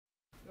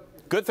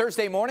Good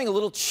Thursday morning, a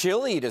little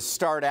chilly to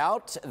start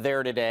out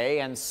there today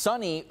and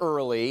sunny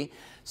early.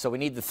 So we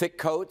need the thick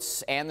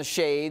coats and the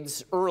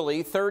shades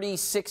early.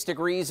 36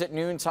 degrees at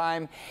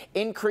noontime,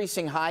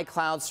 increasing high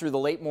clouds through the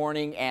late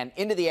morning and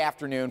into the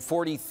afternoon.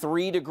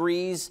 43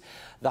 degrees.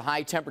 The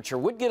high temperature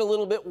would get a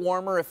little bit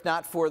warmer if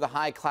not for the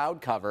high cloud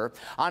cover.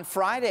 On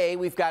Friday,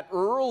 we've got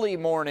early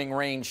morning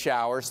rain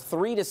showers,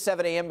 3 to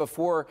 7 a.m.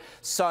 before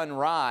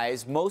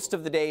sunrise. Most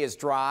of the day is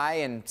dry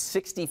and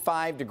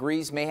 65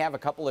 degrees. May have a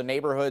couple of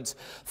neighborhoods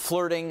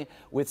flirting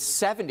with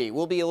 70.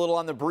 We'll be a little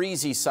on the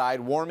breezy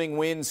side, warming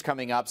winds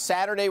coming up.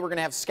 Saturday, we're going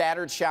to have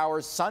scattered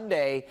showers.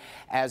 Sunday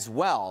as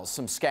well,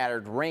 some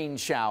scattered rain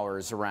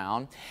showers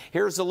around.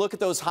 Here's a look at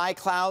those high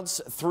clouds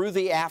through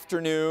the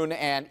afternoon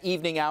and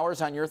evening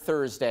hours on your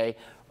Thursday.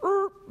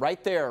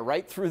 Right there,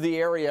 right through the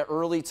area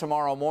early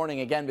tomorrow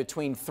morning. Again,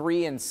 between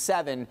 3 and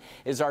 7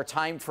 is our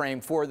time frame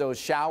for those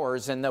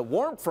showers. And the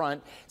warm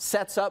front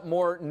sets up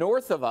more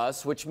north of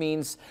us, which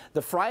means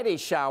the Friday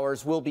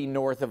showers will be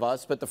north of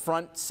us, but the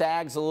front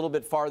sags a little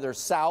bit farther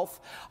south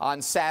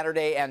on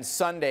Saturday and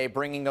Sunday,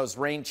 bringing those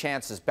rain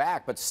chances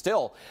back. But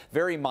still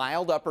very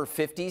mild, upper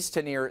 50s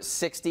to near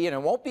 60. And it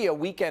won't be a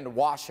weekend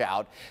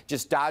washout,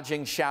 just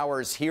dodging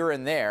showers here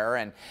and there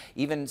and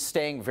even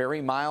staying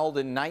very mild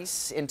and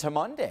nice into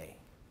Monday.